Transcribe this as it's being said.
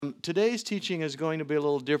today's teaching is going to be a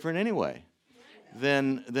little different anyway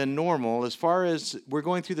than normal. As far as we're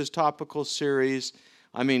going through this topical series,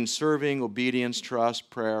 I mean serving, obedience, trust,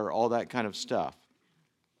 prayer, all that kind of stuff.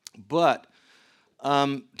 But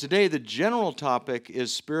today the general topic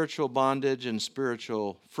is spiritual bondage and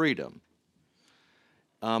spiritual freedom.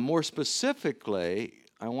 More specifically,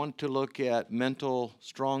 I want to look at mental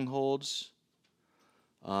strongholds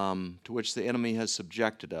to which the enemy has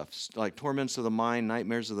subjected us, like torments of the mind,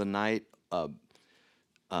 nightmares of the night,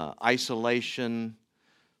 isolation,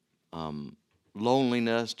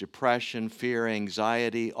 loneliness, depression, fear,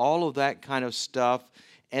 anxiety, all of that kind of stuff,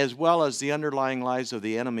 as well as the underlying lies of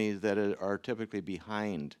the enemy that are typically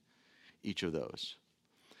behind each of those.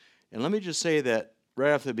 And let me just say that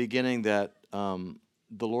right off the beginning that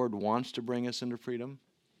the Lord wants to bring us into freedom.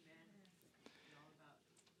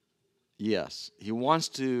 Yes, He wants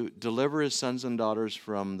to deliver His sons and daughters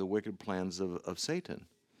from the wicked plans of Satan.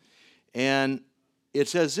 And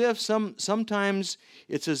it's as if sometimes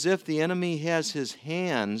it's as if the enemy has his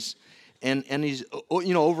hands and he's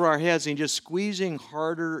over our heads and he's just squeezing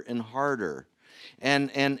harder and harder.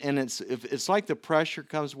 And it's like the pressure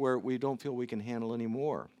comes where we don't feel we can handle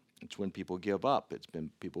anymore. It's when people give up. It's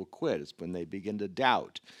when people quit. It's when they begin to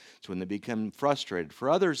doubt. It's when they become frustrated. For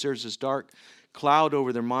others, there's this dark cloud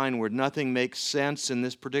over their mind where nothing makes sense in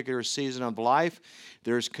this particular season of life.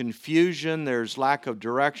 There's confusion. There's lack of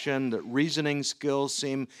direction. The reasoning skills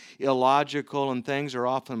seem illogical, and things are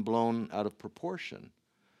often blown out of proportion.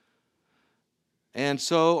 And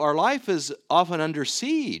so our life is often under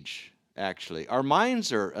siege, actually. Our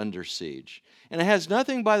minds are under siege. And it has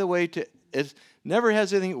nothing, by the way, it never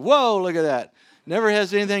has anything, whoa, look at that. Never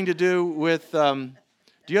has anything to do with, do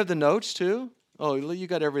you have the notes too? Oh, you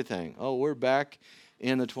got everything. Oh, we're back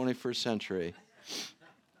in the 21st century.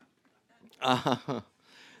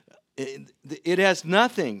 It has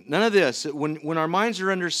nothing, none of this. When our minds are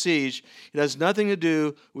under siege, it has nothing to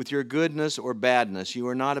do with your goodness or badness. You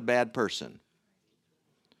are not a bad person.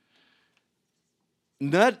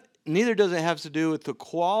 Neither does it have to do with the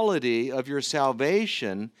quality of your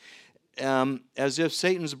salvation, as if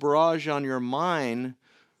Satan's barrage on your mind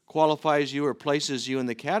qualifies you or places you in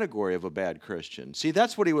the category of a bad Christian. See,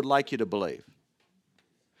 that's what he would like you to believe,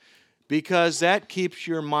 because that keeps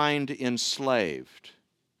your mind enslaved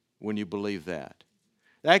when you believe that.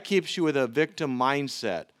 That keeps you with a victim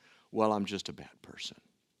mindset. Well, I'm just a bad person.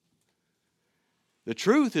 The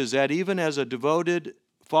truth is that even as a devoted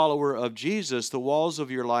follower of Jesus, the walls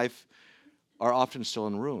of your life are often still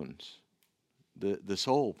in ruins. The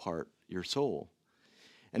soul part, your soul.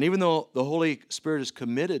 And even though the Holy Spirit is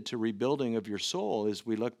committed to rebuilding of your soul, as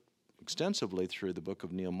we looked extensively through the book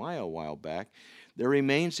of Nehemiah a while back, there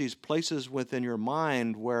remains these places within your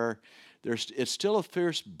mind where it's still a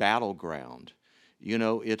fierce battleground.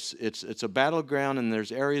 It's a battleground, and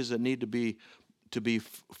there's areas that need to be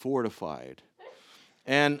fortified.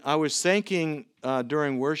 And I was thinking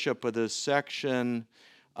during worship of this section,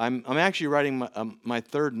 I'm actually writing my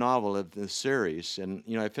third novel of this series, and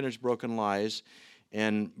I finished Broken Lies,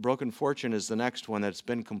 and Broken Fortune is the next one that's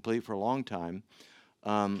been complete for a long time.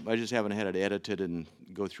 I just haven't had it edited and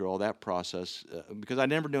go through all that process because I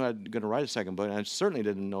never knew I was going to write a second book, and I certainly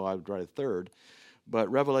didn't know I would write a third. But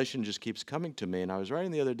Revelation just keeps coming to me, and I was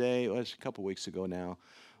writing the other day, it's a couple weeks ago now,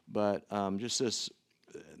 but just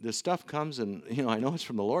this stuff comes, and I know it's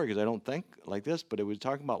from the Lord because I don't think like this, but it was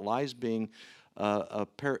talking about lies being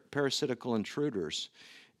parasitical intruders,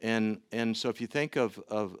 and so if you think of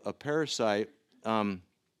a parasite,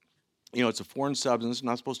 it's a foreign substance,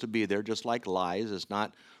 not supposed to be there, just like lies. It's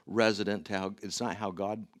not resident to it's not how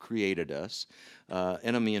God created us.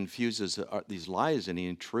 Enemy infuses these lies, and he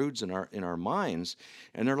intrudes in our minds,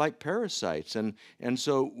 and they're like parasites. And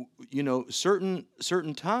so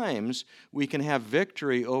certain times we can have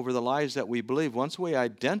victory over the lies that we believe. Once we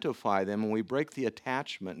identify them and we break the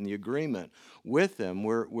attachment and the agreement with them,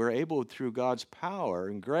 we're able, through God's power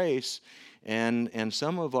and grace and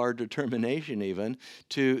some of our determination even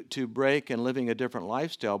to break and living a different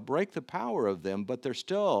lifestyle, break the power of them, but they're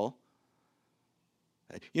still.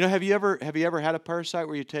 Have you ever had a parasite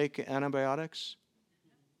where you take antibiotics?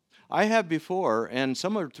 I have before, and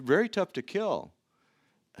some are very tough to kill.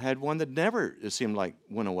 I had one that never, it seemed like,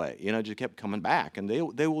 went away. Just kept coming back, and they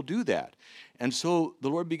will do that. And so the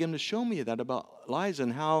Lord began to show me that about lies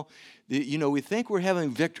and how, we think we're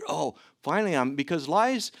having victory. Oh, finally because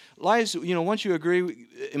lies, once you agree,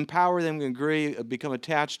 empower them, agree, become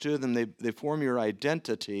attached to them, they form your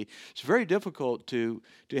identity. It's very difficult to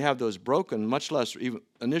have those broken, much less even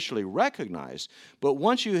initially recognized. But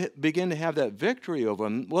once you begin to have that victory over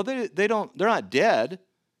them, well, they're not dead.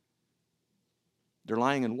 They're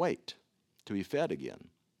lying in wait to be fed again.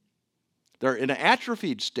 They're in an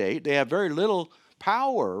atrophied state. They have very little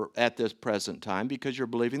power at this present time because you're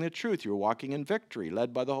believing the truth. You're walking in victory,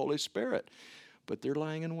 led by the Holy Spirit. But they're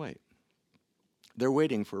lying in wait. They're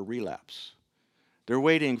waiting for a relapse. They're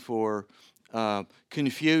waiting for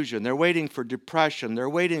confusion. They're waiting for depression. They're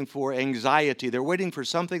waiting for anxiety. They're waiting for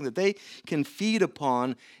something that they can feed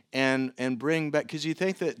upon and bring back. Because you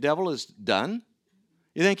think the devil is done?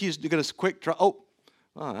 You think he's going to quick try?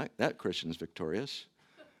 That Christian's victorious.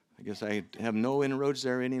 I guess I have no inroads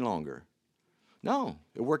there any longer. No,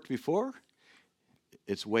 it worked before.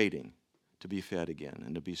 It's waiting to be fed again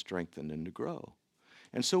and to be strengthened and to grow.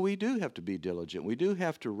 And so we do have to be diligent. We do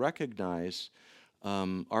have to recognize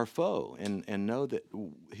our foe and know that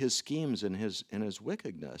his schemes and his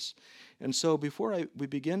wickedness. And so before we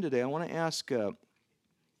begin today, I want to ask an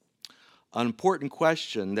important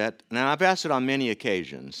question that, and I've asked it on many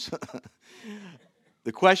occasions.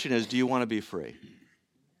 The question is, do you want to be free?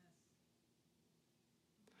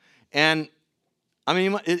 And I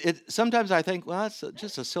mean, sometimes I think, well, that's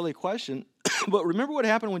just a silly question. But remember what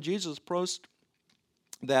happened when Jesus approached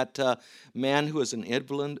that man who was an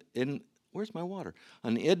invalid? Where's my water?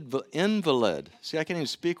 An invalid. See, I can't even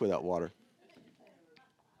speak without water.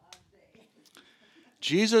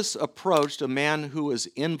 Jesus approached a man who was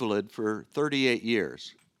invalid for 38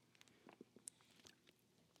 years.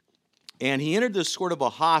 And he entered this sort of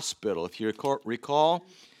a hospital, if you recall,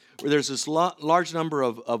 where there's this large number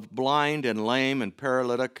of blind and lame and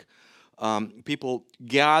paralytic people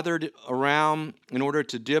gathered around in order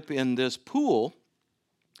to dip in this pool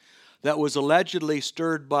that was allegedly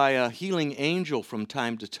stirred by a healing angel from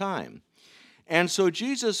time to time. And so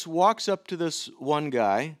Jesus walks up to this one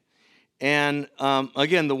guy, and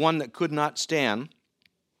again, the one that could not stand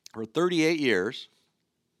for 38 years.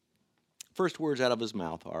 First words out of his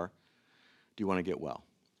mouth are, "Do you want to get well?"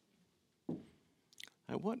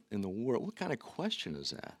 What in the world? What kind of question is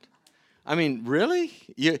that? I mean, really?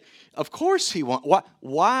 Of course he wants.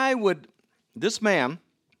 Why would this man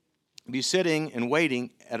be sitting and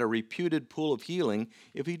waiting at a reputed pool of healing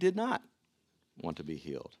if he did not want to be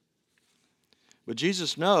healed? But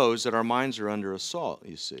Jesus knows that our minds are under assault,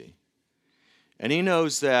 you see. And he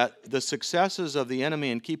knows that the successes of the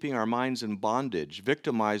enemy in keeping our minds in bondage,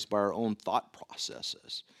 victimized by our own thought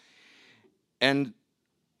processes. And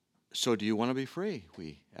so do you want to be free?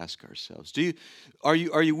 We ask ourselves. Are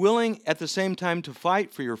you willing at the same time to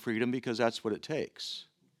fight for your freedom, because that's what it takes?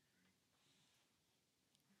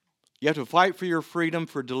 You have to fight for your freedom,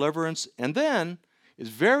 for deliverance, and then it's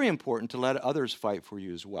very important to let others fight for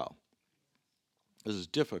you as well. This is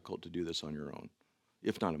difficult to do this on your own,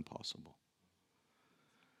 if not impossible.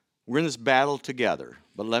 We're in this battle together,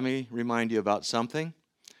 but let me remind you about something.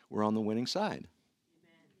 We're on the winning side.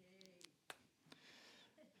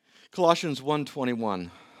 Colossians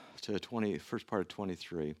 1:21 to first part of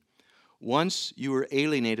 23. Once you were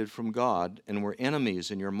alienated from God and were enemies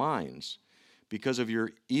in your minds because of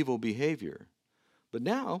your evil behavior. But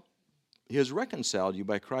now he has reconciled you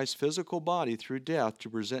by Christ's physical body through death to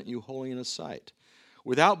present you holy in his sight,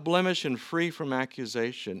 without blemish and free from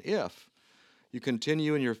accusation, if you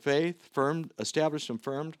continue in your faith, established and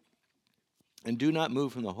firmed, and do not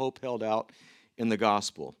move from the hope held out in the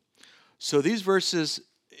gospel. So these verses,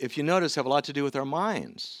 if you notice, have a lot to do with our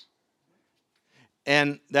minds.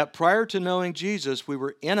 And that prior to knowing Jesus, we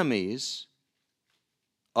were enemies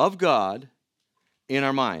of God in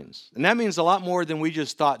our minds. And that means a lot more than we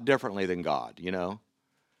just thought differently than God, you know.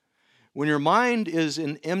 When your mind is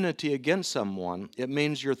in enmity against someone, it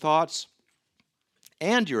means your thoughts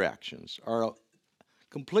and your actions are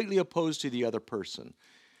completely opposed to the other person.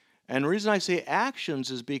 And the reason I say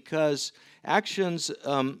actions is because actions,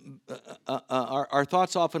 our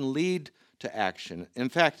thoughts often lead to action. In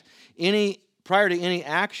fact, prior to any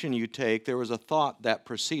action you take, there was a thought that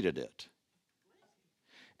preceded it.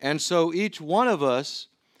 And so each one of us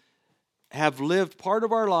have lived part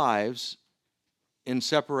of our lives in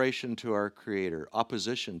separation to our Creator,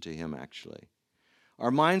 opposition to Him, actually.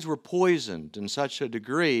 Our minds were poisoned in such a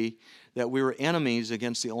degree that we were enemies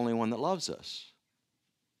against the only one that loves us.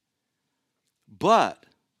 But,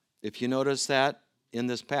 if you notice that in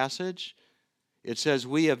this passage, it says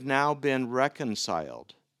we have now been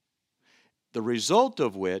reconciled, the result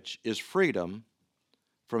of which is freedom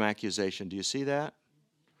from accusation. Do you see that?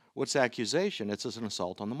 What's accusation? It's an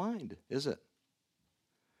assault on the mind, is it?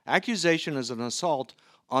 Accusation is an assault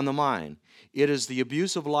on the mind. It is the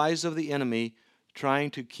abusive lies of the enemy trying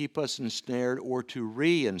to keep us ensnared or to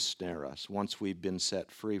re-ensnare us once we've been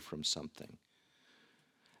set free from something.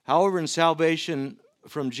 However, in salvation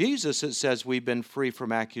from Jesus, it says we've been free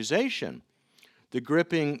from accusation. The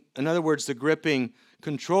gripping, in other words, the gripping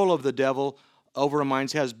control of the devil over our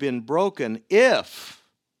minds has been broken if,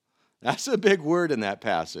 that's a big word in that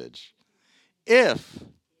passage, if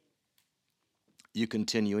you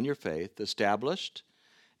continue in your faith, established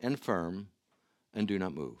and firm, and do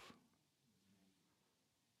not move.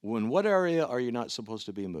 In what area are you not supposed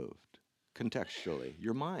to be moved? Contextually,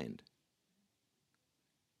 your mind.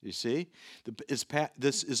 You see?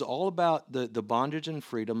 This is all about the bondage and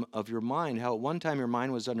freedom of your mind. How at one time your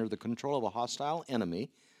mind was under the control of a hostile enemy,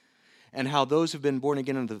 and how those who've been born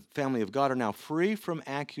again into the family of God are now free from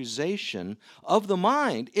accusation of the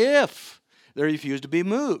mind if they refuse to be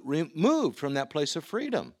removed from that place of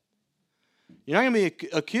freedom. You're not going to be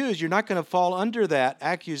accused. You're not going to fall under that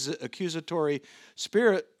accusatory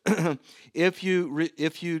spirit if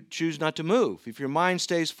you choose not to move, if your mind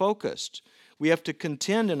stays focused. We have to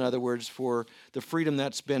contend, in other words, for the freedom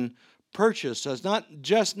that's been purchased. So it's not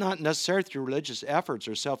necessarily through religious efforts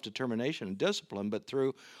or self-determination and discipline, but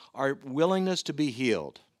through our willingness to be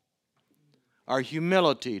healed, our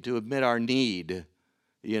humility to admit our need.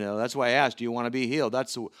 That's why I asked, do you want to be healed?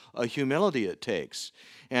 That's a humility it takes.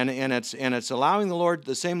 And it's allowing the Lord,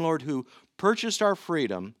 the same Lord who purchased our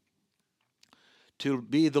freedom, to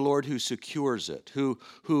be the Lord who secures it,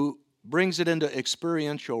 who brings it into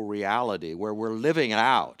experiential reality where we're living it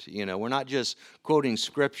out. We're not just quoting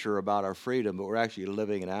scripture about our freedom, but we're actually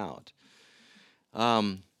living it out.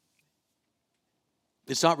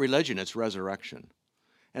 It's not religion, it's resurrection.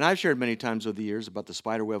 And I've shared many times over the years about the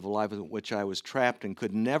spider web of life in which I was trapped and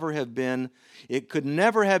could never have been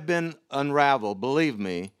unraveled, believe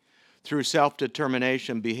me, through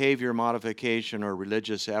self-determination, behavior modification, or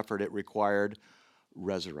religious effort. It required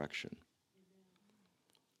resurrection.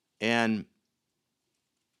 And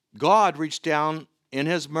God reached down in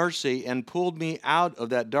His mercy and pulled me out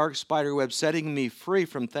of that dark spider web, setting me free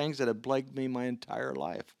from things that had plagued me my entire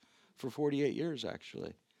life, for 48 years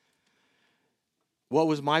actually. What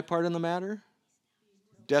was my part in the matter?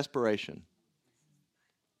 Desperation.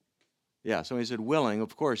 Yeah, somebody said willing.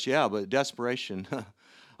 Of course, yeah, but desperation.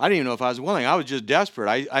 I didn't even know if I was willing. I was just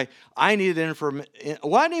desperate. I needed information.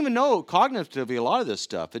 Well, I didn't even know cognitively a lot of this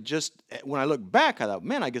stuff. It just, when I look back, I thought,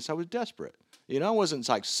 man, I guess I was desperate. I wasn't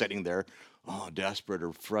like sitting there, desperate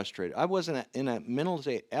or frustrated. I wasn't in a mental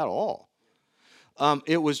state at all.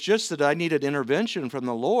 It was just that I needed intervention from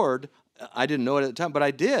the Lord. I didn't know it at the time, but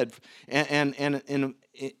I did. And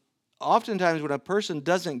oftentimes when a person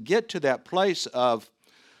doesn't get to that place of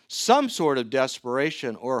some sort of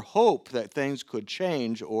desperation or hope that things could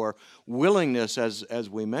change or willingness, as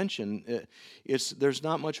we mentioned, there's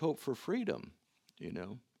not much hope for freedom,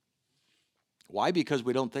 Why? Because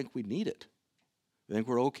we don't think we need it. We think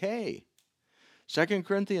we're okay. 2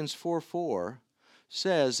 Corinthians 4:4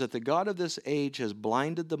 says that the God of this age has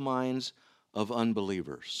blinded the minds of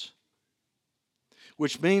unbelievers,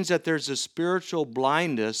 which means that there's a spiritual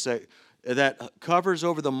blindness that covers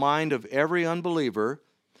over the mind of every unbeliever.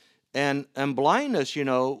 And blindness,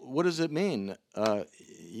 what does it mean?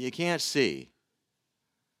 You can't see.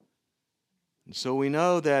 And so we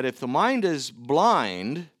know that if the mind is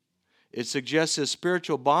blind, it suggests a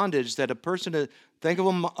spiritual bondage that a person, think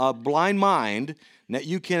of a blind mind, that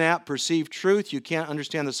you cannot perceive truth, you can't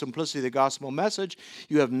understand the simplicity of the gospel message,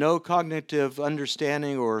 you have no cognitive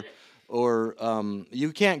understanding or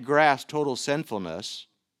you can't grasp total sinfulness.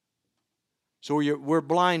 So we're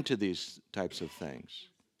blind to these types of things.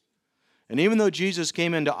 And even though Jesus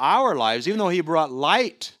came into our lives, even though He brought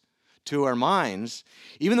light to our minds,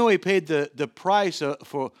 even though He paid the price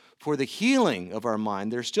for the healing of our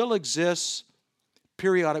mind, there still exists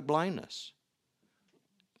periodic blindness,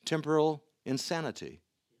 temporal insanity,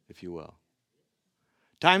 if you will.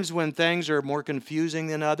 Times when things are more confusing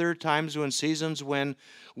than other, times when seasons when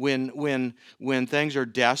things are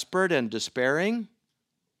desperate and despairing.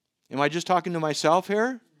 Am I just talking to myself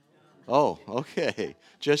here? Oh, okay.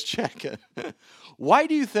 Just checking. Why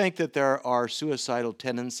do you think that there are suicidal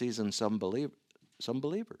tendencies in some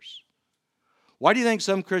believers? Why do you think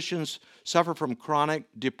some Christians suffer from chronic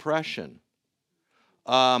depression?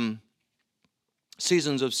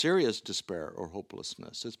 Seasons of serious despair or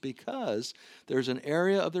hopelessness. It's because there's an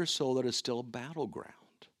area of their soul that is still a battleground.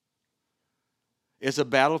 It's a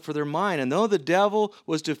battle for their mind. And though the devil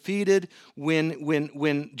was defeated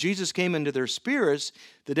when Jesus came into their spirits,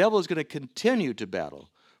 the devil is going to continue to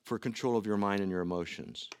battle for control of your mind and your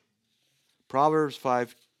emotions. Proverbs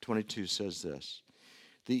 5:22 says this: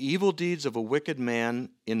 "The evil deeds of a wicked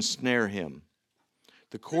man ensnare him.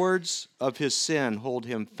 The cords of his sin hold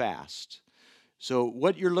him fast." So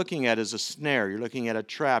what you're looking at is a snare. You're looking at a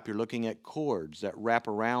trap. You're looking at cords that wrap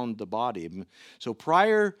around the body. So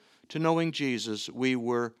prior to knowing Jesus, we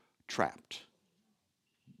were trapped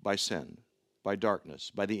by sin, by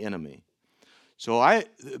darkness, by the enemy. So I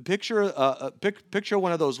picture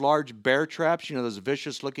one of those large bear traps, those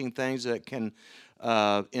vicious-looking things that can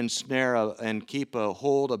ensnare and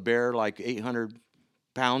hold a bear like 800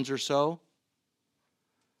 pounds or so.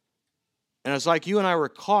 And it's like you and I were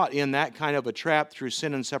caught in that kind of a trap through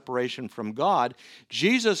sin and separation from God.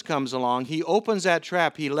 Jesus comes along. He opens that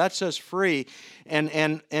trap. He lets us free. And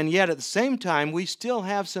yet at the same time, we still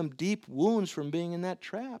have some deep wounds from being in that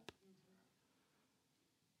trap.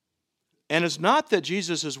 And it's not that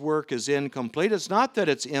Jesus' work is incomplete. It's not that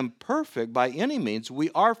it's imperfect by any means. We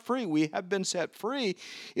are free. We have been set free.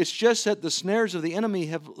 It's just that the snares of the enemy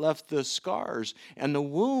have left the scars and the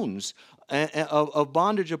wounds of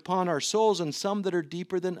bondage upon our souls, and some that are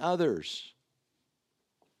deeper than others.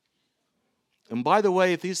 And by the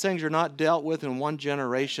way, if these things are not dealt with in one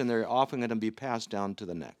generation, they're often going to be passed down to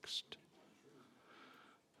the next.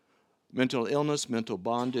 Mental illness, mental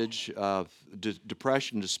bondage,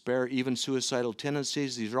 depression, despair, even suicidal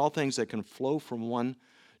tendencies. These are all things that can flow from one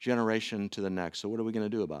generation to the next. So what are we going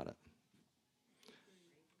to do about it?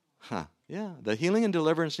 Yeah, the healing and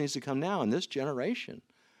deliverance needs to come now in this generation.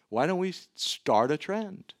 Why don't we start a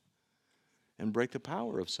trend and break the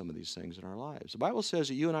power of some of these things in our lives? The Bible says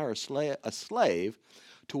that you and I are a slave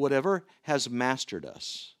to whatever has mastered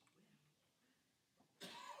us.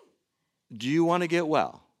 Do you want to get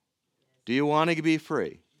well? Do you want to be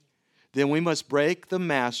free? Then we must break the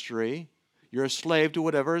mastery. You're a slave to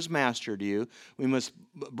whatever has mastered you. We must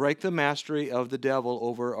break the mastery of the devil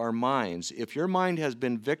over our minds. If your mind has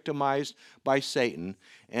been victimized by Satan,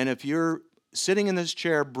 and if you're sitting in this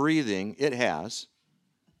chair breathing, it has,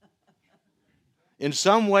 in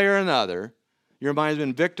some way or another, your mind has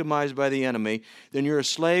been victimized by the enemy, then you're a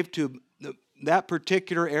slave to that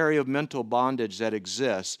particular area of mental bondage that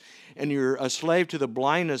exists, and you're a slave to the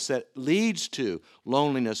blindness that leads to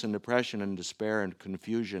loneliness and depression and despair and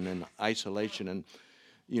confusion and isolation and,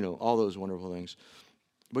 all those wonderful things.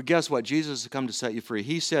 But guess what? Jesus has come to set you free.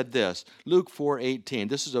 He said this, Luke 4:18.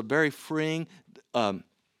 This is a very freeing,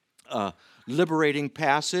 liberating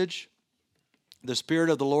passage. The Spirit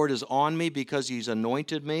of the Lord is on me because He's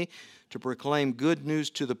anointed me to proclaim good news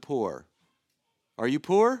to the poor. Are you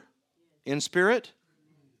poor? In spirit?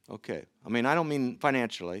 Okay. I don't mean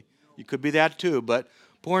financially. You could be that too, but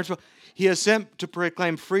poor in spirit. He has sent to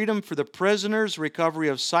proclaim freedom for the prisoners, recovery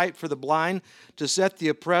of sight for the blind, to set the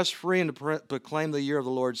oppressed free, and to proclaim the year of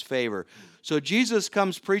the Lord's favor. So Jesus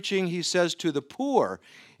comes preaching, he says, to the poor.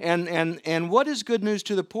 And what is good news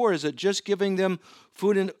to the poor? Is it just giving them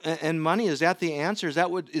food and money? Is that the answer? Is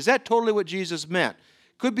that totally what Jesus meant?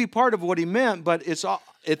 Could be part of what he meant, but it's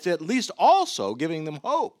at least also giving them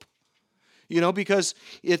hope. Because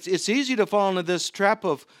it's easy to fall into this trap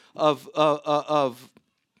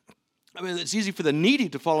it's easy for the needy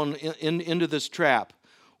to fall into this trap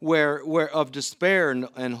where of despair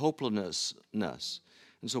and hopelessness.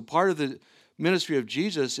 And so part of the ministry of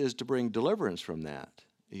Jesus is to bring deliverance from that,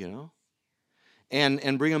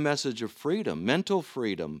 and bring a message of freedom, mental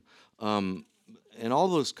freedom, and all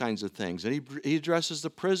those kinds of things. And he addresses the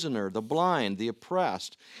prisoner, the blind, the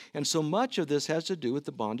oppressed. And so much of this has to do with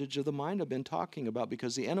the bondage of the mind I've been talking about,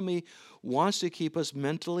 because the enemy wants to keep us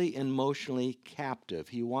mentally and emotionally captive.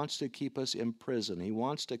 He wants to keep us in prison. He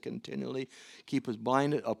wants to continually keep us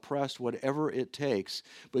blinded, oppressed, whatever it takes.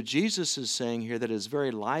 But Jesus is saying here that his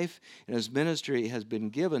very life and his ministry has been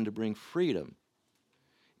given to bring freedom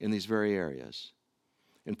in these very areas.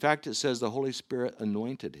 In fact, it says the Holy Spirit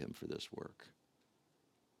anointed him for this work.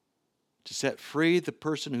 To set free the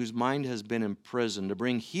person whose mind has been imprisoned, to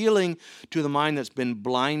bring healing to the mind that's been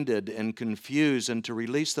blinded and confused, and to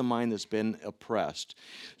release the mind that's been oppressed.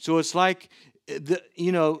 So it's like,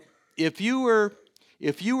 if you were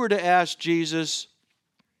to ask Jesus,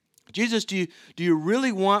 do you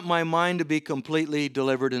really want my mind to be completely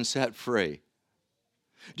delivered and set free?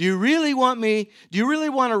 Do you really want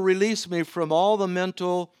to release me from all the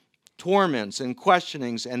mental torments and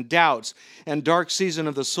questionings and doubts and dark season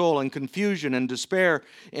of the soul and confusion and despair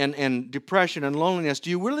and depression and loneliness? Do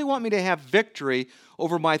you really want me to have victory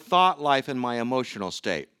over my thought life and my emotional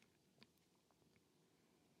state?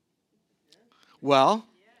 Well,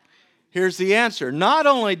 here's the answer. Not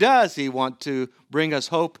only does he want to bring us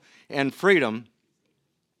hope and freedom,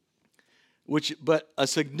 but a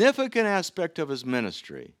significant aspect of his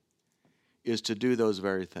ministry is to do those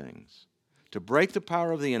very things. To break the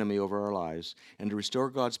power of the enemy over our lives and to restore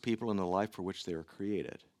God's people in the life for which they were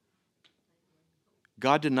created.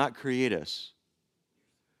 God did not create us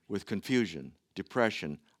with confusion,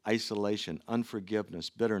 depression, isolation, unforgiveness,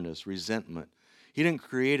 bitterness, resentment, He didn't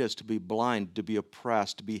create us to be blind, to be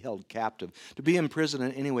oppressed, to be held captive, to be in prison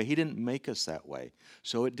in any way. He didn't make us that way.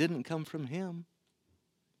 So it didn't come from him.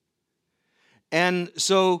 And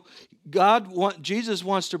so Jesus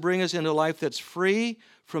wants to bring us into a life that's free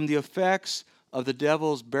from the effects of the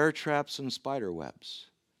devil's bear traps and spider webs.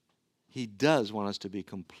 He does want us to be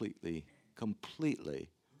completely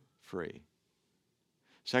free.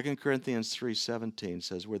 2 Corinthians 3:17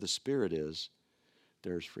 says, where the Spirit is,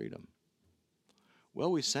 there's freedom.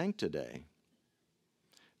 Well, we sang today,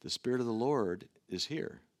 the Spirit of the Lord is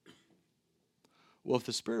here. Well, if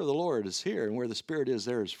the Spirit of the Lord is here and where the Spirit is,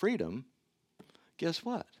 there is freedom, guess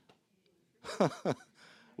what?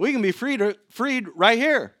 We can be freed right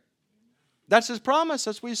here. That's his promise.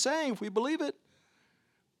 That's what he's saying, if we believe it.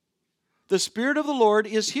 The Spirit of the Lord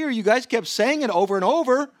is here. You guys kept saying it over and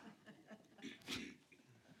over.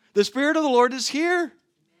 The Spirit of the Lord is here.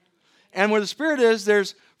 And where the Spirit is,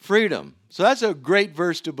 there's freedom. So that's a great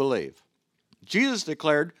verse to believe. Jesus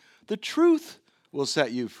declared, the truth will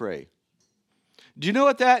set you free. Do you know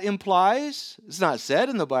what that implies? It's not said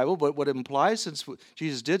in the Bible, but what it implies, since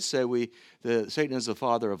Jesus did say Satan is the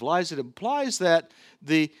father of lies, it implies that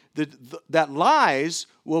that lies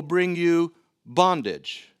will bring you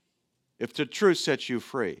bondage if the truth sets you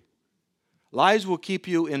free. Lies will keep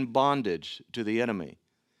you in bondage to the enemy.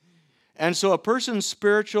 And so a person's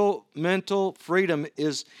spiritual, mental freedom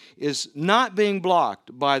is not being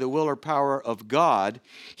blocked by the will or power of God.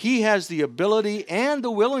 He has the ability and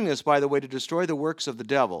the willingness, by the way, to destroy the works of the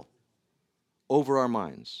devil over our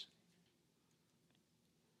minds.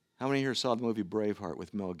 How many here saw the movie Braveheart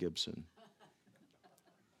with Mel Gibson?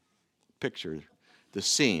 Picture the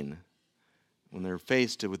scene when they're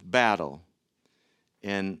faced with battle.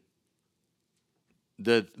 And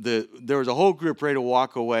there was a whole group ready to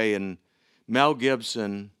walk away, and Mel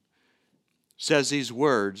Gibson says these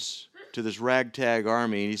words to this ragtag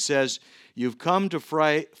army. And he says, you've come to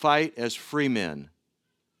fight as free men,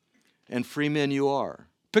 and free men you are.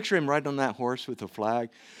 Picture him riding on that horse with the flag.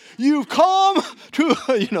 You've come to,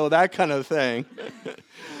 that kind of thing.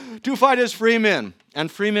 To fight as free men,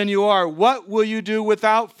 and free men you are. What will you do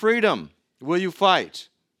without freedom? Will you fight?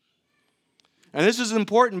 And this is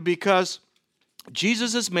important because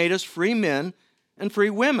Jesus has made us free men and free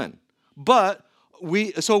women. But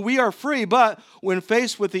we are free, but when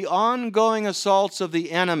faced with the ongoing assaults of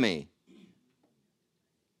the enemy,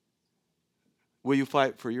 will you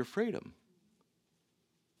fight for your freedom?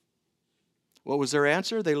 What was their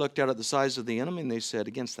answer? They looked out at the size of the enemy and they said,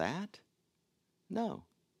 against that? No.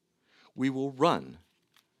 We will run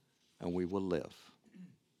and we will live.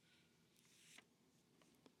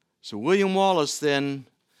 So William Wallace then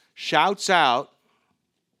shouts out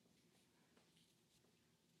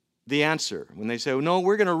the answer. When they say, no,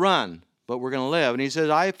 we're going to run, but we're going to live. And he says,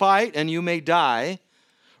 I fight and you may die.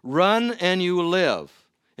 Run and you will live,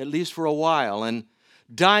 at least for a while. And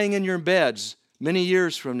dying in your beds many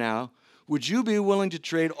years from now, would you be willing to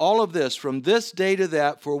trade all of this from this day to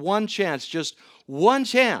that for one chance, just one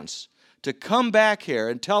chance, to come back here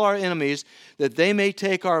and tell our enemies that they may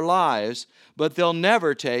take our lives, but they'll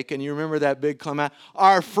never take, and you remember that big comment,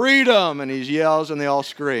 our freedom, and he yells and they all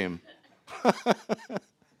scream.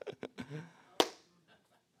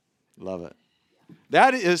 Love it.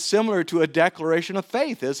 That is similar to a declaration of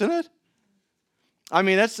faith, isn't it? I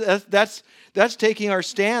mean, that's taking our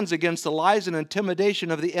stands against the lies and intimidation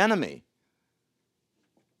of the enemy.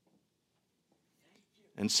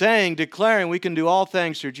 And declaring we can do all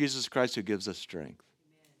things through Jesus Christ who gives us strength.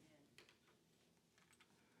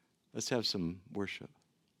 Let's have some worship.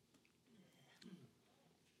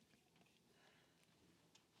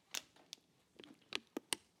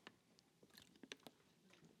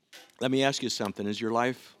 Let me ask you something. Is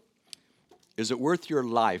it worth your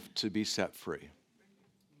life to be set free?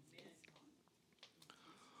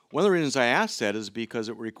 One of the reasons I ask that is because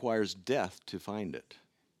it requires death to find it.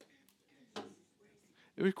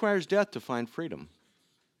 It requires death to find freedom,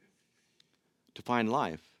 to find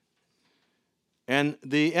life. And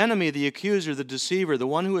the enemy, the accuser, the deceiver, the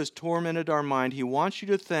one who has tormented our mind, he wants you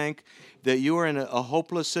to think that you are in a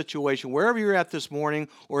hopeless situation. Wherever you're at this morning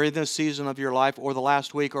or in this season of your life or the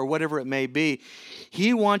last week or whatever it may be,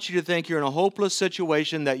 he wants you to think you're in a hopeless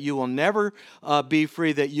situation, that you will never be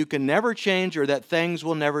free, that you can never change, or that things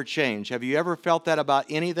will never change. Have you ever felt that about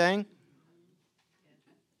anything?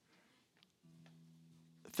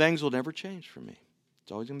 Things will never change for me.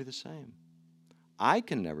 It's always going to be the same. I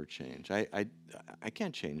can never change. I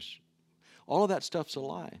can't change. All of that stuff's a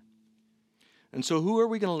lie. And so who are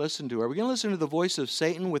we going to listen to? Are we going to listen to the voice of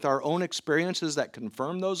Satan with our own experiences that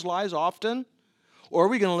confirm those lies often? Or are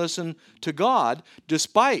we going to listen to God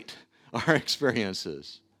despite our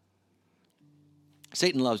experiences.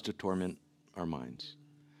 Satan loves to torment our minds.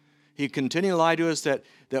 He continually lie to us that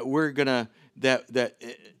we're gonna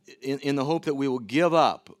in the hope that we will give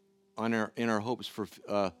up in our hopes for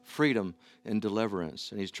freedom and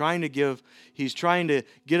deliverance. And he's trying to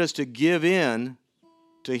get us to give in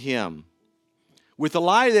to him. With the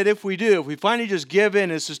lie that if we finally just give in,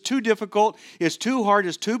 this is too difficult, it's too hard,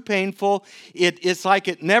 it's too painful, it's like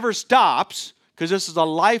it never stops, because this is a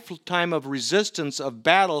lifetime of resistance, of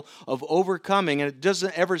battle, of overcoming, and it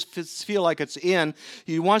doesn't ever feel like it's in.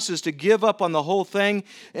 He wants us to give up on the whole thing,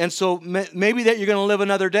 and so maybe that you're going to live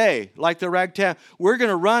another day, like the ragtag. We're going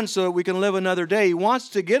to run so that we can live another day. He wants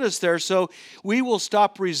to get us there so we will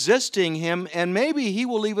stop resisting him, and maybe he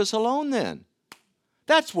will leave us alone then.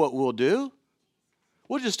 That's what we'll do.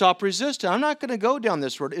 We'll just stop resisting. I'm not going to go down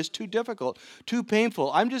this road. It's too difficult, too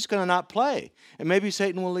painful. I'm just going to not play, and maybe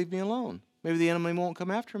Satan will leave me alone. Maybe the enemy won't come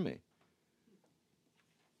after me.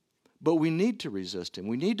 But we need to resist him.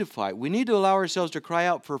 We need to fight. We need to allow ourselves to cry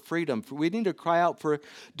out for freedom. We need to cry out for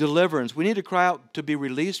deliverance. We need to cry out to be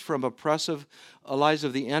released from oppressive lies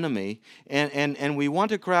of the enemy. And we want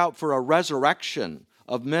to cry out for a resurrection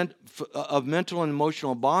of mental and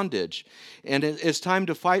emotional bondage. And it's time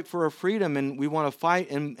to fight for our freedom, and we want to fight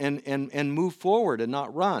and move forward and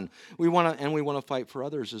not run. We want to fight for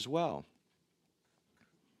others as well,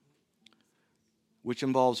 which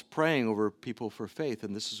involves praying over people for faith.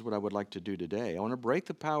 And this is what I would like to do today. I want to break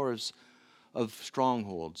the powers of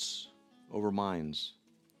strongholds over minds.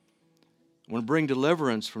 I want to bring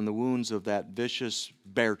deliverance from the wounds of that vicious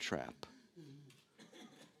bear trap.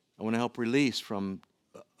 I want to help release from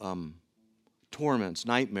torments,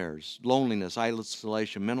 nightmares, loneliness,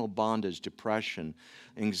 isolation, mental bondage, depression,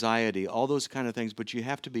 anxiety, all those kind of things. But you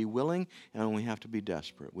have to be willing, and we have to be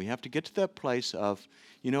desperate. We have to get to that place of,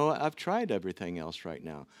 I've tried everything else right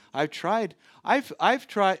now. I've tried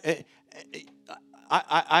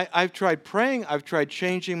praying. I've tried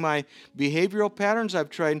changing my behavioral patterns. I've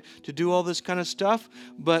tried to do all this kind of stuff.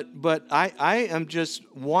 But I am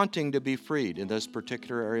just wanting to be freed in this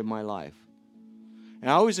particular area of my life. And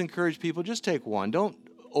I always encourage people, just take one. Don't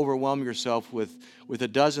overwhelm yourself with a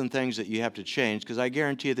dozen things that you have to change, because I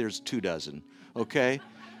guarantee you there's 24, okay?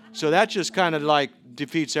 So that just kind of like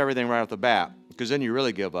defeats everything right off the bat, because then you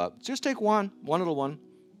really give up. Just take one little one.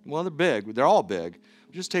 Well, they're big. They're all big.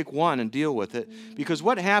 Just take one and deal with it. Because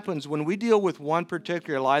what happens when we deal with one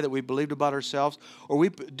particular lie that we believed about ourselves, or we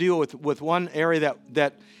deal with one area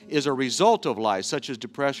that is a result of lies, such as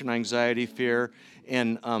depression, anxiety, fear,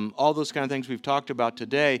 and all those kind of things we've talked about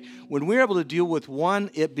today, when we're able to deal with one,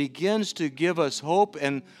 it begins to give us hope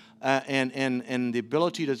and the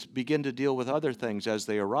ability to begin to deal with other things as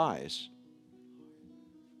they arise.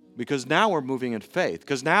 Because now we're moving in faith.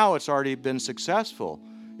 Because now it's already been successful,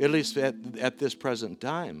 at least at this present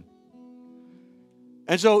time.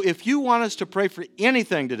 And so if you want us to pray for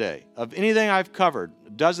anything today, of anything I've covered,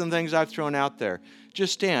 a dozen things I've thrown out there,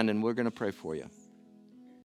 just stand and we're going to pray for you.